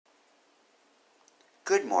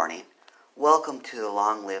Good morning. Welcome to the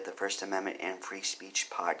Long Live the First Amendment and Free Speech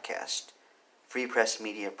podcast. Free Press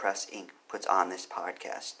Media Press, Inc. puts on this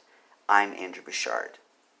podcast. I'm Andrew Bouchard.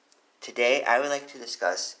 Today I would like to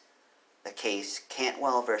discuss the case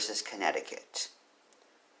Cantwell v. Connecticut.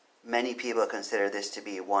 Many people consider this to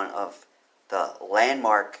be one of the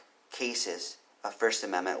landmark cases of First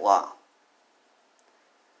Amendment law.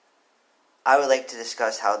 I would like to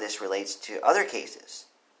discuss how this relates to other cases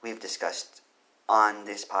we've discussed on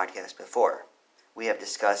this podcast before. We have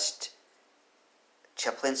discussed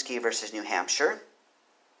Chaplinsky versus New Hampshire,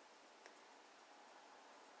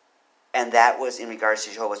 and that was in regards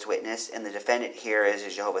to Jehovah's Witness, and the defendant here is a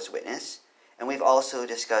Jehovah's Witness. And we've also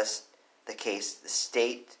discussed the case, the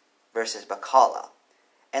State versus Bacala,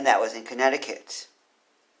 and that was in Connecticut.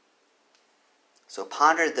 So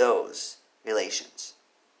ponder those relations.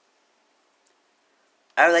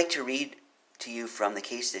 I would like to read to you from the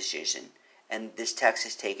case decision, and this text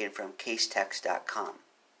is taken from casetext.com.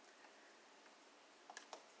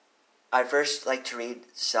 I'd first like to read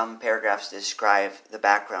some paragraphs to describe the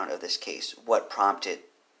background of this case, what prompted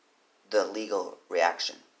the legal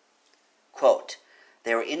reaction. Quote,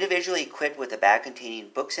 "They were individually equipped with a bag containing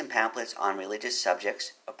books and pamphlets on religious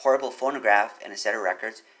subjects, a portable phonograph, and a set of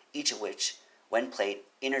records, each of which, when played,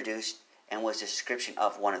 introduced and was a description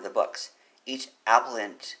of one of the books. Each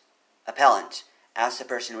appellant asked the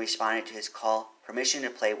person who responded to his call permission to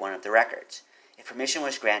play one of the records. If permission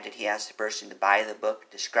was granted, he asked the person to buy the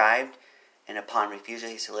book described, and upon refusal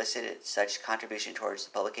he solicited such contribution towards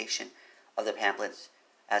the publication of the pamphlets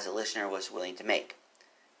as the listener was willing to make.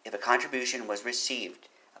 If a contribution was received,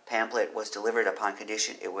 a pamphlet was delivered upon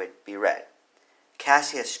condition it would be read.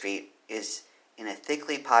 Cassia Street is in a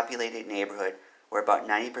thickly populated neighborhood where about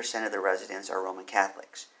 90% of the residents are Roman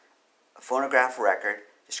Catholics. A phonograph record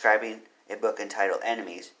describing a book entitled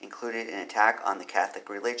Enemies included an attack on the Catholic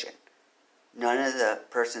religion. None of the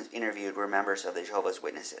persons interviewed were members of the Jehovah's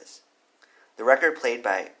Witnesses. The record played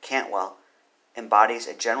by Cantwell embodies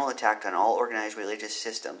a general attack on all organized religious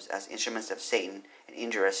systems as instruments of Satan and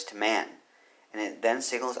injurious to man, and it then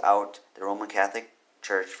singles out the Roman Catholic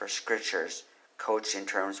Church for scriptures couched in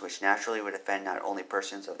terms which naturally would offend not only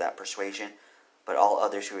persons of that persuasion, but all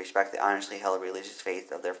others who respect the honestly held religious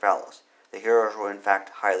faith of their fellows. The hearers were in fact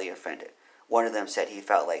highly offended. One of them said he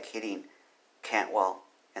felt like hitting Cantwell,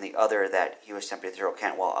 and the other that he was tempted to throw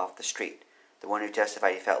Cantwell off the street. The one who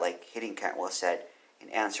testified he felt like hitting Cantwell said, in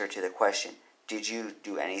answer to the question, "Did you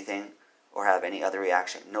do anything or have any other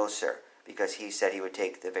reaction?" "No, sir," because he said he would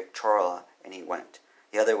take the Victrola, and he went.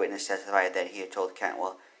 The other witness testified that he had told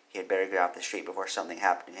Cantwell he had better get off the street before something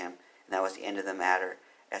happened to him, and that was the end of the matter,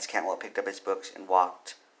 as Cantwell picked up his books and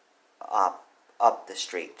walked up the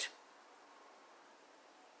street.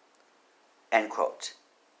 End quote.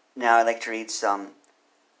 Now I'd like to read some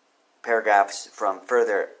paragraphs from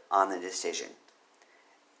further on the decision.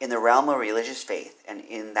 In the realm of religious faith and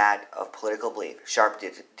in that of political belief, sharp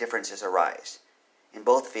differences arise. In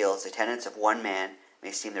both fields, the tenets of one man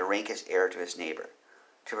may seem the rankest error to his neighbor.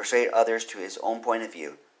 To persuade others to his own point of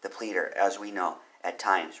view, the pleader, as we know, at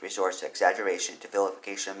times resorts to exaggeration, to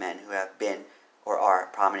vilification of men who have been or are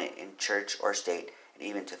prominent in church or state, and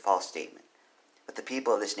even to false statement. But the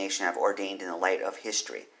people of this nation have ordained in the light of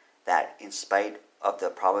history that, in spite of the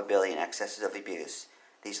probability and excesses of abuse,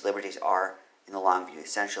 these liberties are, in the long view,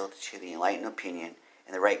 essential to the enlightened opinion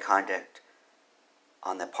and the right conduct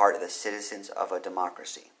on the part of the citizens of a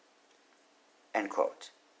democracy. End quote.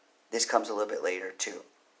 This comes a little bit later, too.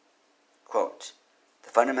 Quote, "The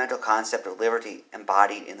fundamental concept of liberty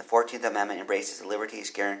embodied in the 14th Amendment embraces the liberties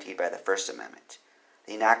guaranteed by the First Amendment.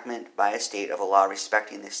 The enactment by a state of a law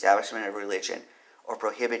respecting the establishment of religion or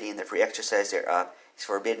prohibiting the free exercise thereof is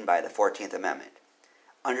forbidden by the 14th Amendment.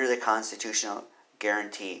 Under the constitutional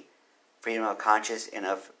guarantee, freedom of conscience and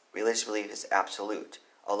of religious belief is absolute,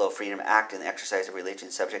 although freedom to act in the exercise of religion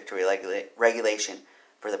is subject to regulation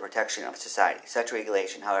for the protection of society. Such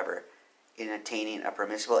regulation, however, in attaining a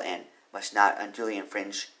permissible end, must not unduly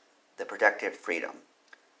infringe the protected freedom.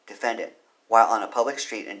 Defendant, while on a public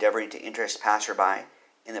street endeavoring to interest passerby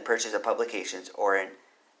in the purchase of publications or in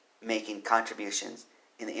making contributions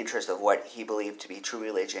in the interest of what he believed to be true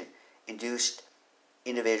religion, induced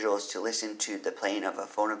individuals to listen to the playing of a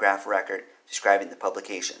phonograph record describing the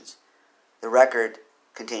publications. The record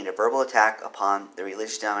contained a verbal attack upon the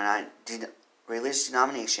religious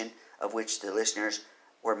denomination of which the listeners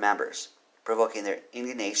were members, provoking their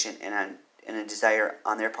indignation and a desire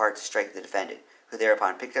on their part to strike the defendant, who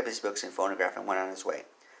thereupon picked up his books and phonograph and went on his way.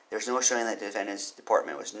 There is no showing that the defendant's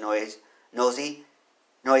deportment was noisy,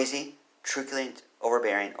 truculent,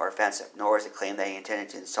 overbearing, or offensive, nor was it claimed that he intended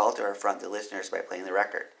to insult or affront the listeners by playing the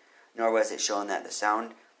record, nor was it shown that the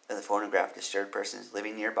sound of the phonograph disturbed persons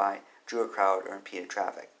living nearby, drew a crowd, or impeded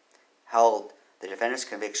traffic. Held, the defendant's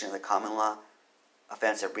conviction of the common law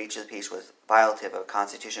offense of breach of the peace was violative of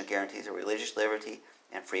constitutional guarantees of religious liberty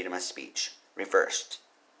and freedom of speech. Reversed.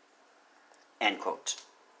 End quote.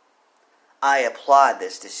 I applaud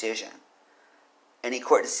this decision. Any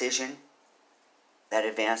court decision that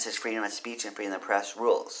advances freedom of speech and freedom of the press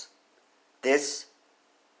rules. This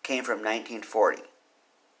came from 1940.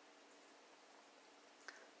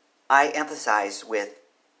 I empathize with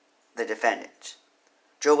the defendant.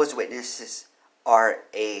 Jehovah's Witnesses are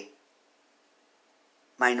a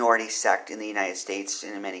minority sect in the United States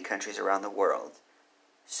and in many countries around the world.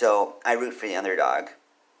 So I root for the underdog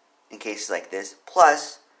in cases like this.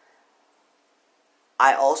 Plus,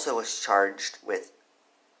 I also was charged with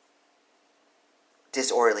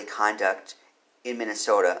disorderly conduct in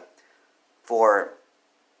Minnesota for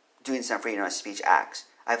doing some freedom of speech acts.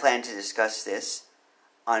 I plan to discuss this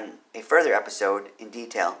on a further episode in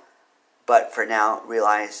detail, but for now,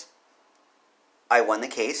 realize I won the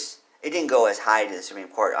case. It didn't go as high to the Supreme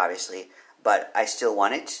Court, obviously, but I still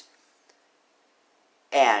won it,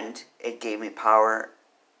 and it gave me power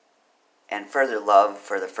and further love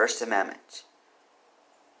for the First Amendment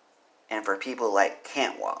and for people like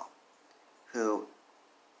Cantwell, who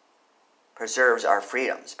preserves our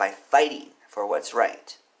freedoms by fighting for what's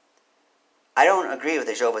right. I don't agree with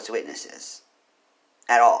the Jehovah's Witnesses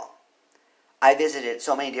at all. I visited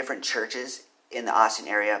so many different churches in the Austin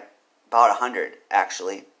area, about 100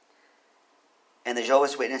 actually, and the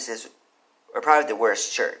Jehovah's Witnesses were probably the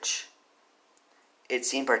worst church. It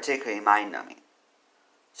seemed particularly mind-numbing.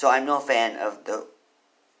 So I'm no fan of the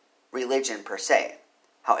religion per se.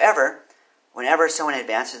 However, whenever someone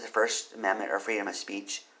advances the First Amendment or freedom of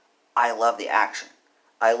speech, I love the action.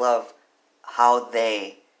 I love how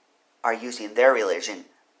they are using their religion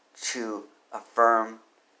to affirm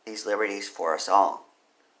these liberties for us all.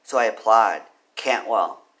 So I applaud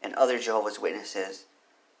Cantwell and other Jehovah's Witnesses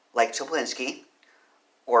like Chaplinsky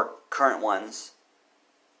or current ones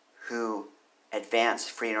who advance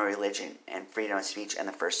freedom of religion and freedom of speech and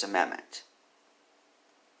the First Amendment.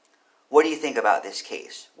 What do you think about this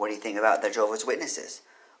case? What do you think about the Jehovah's Witnesses?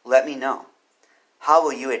 Let me know. How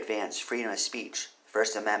will you advance freedom of speech,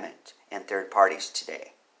 First Amendment, and third parties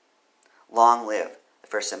today? Long live the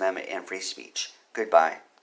First Amendment and free speech. Goodbye.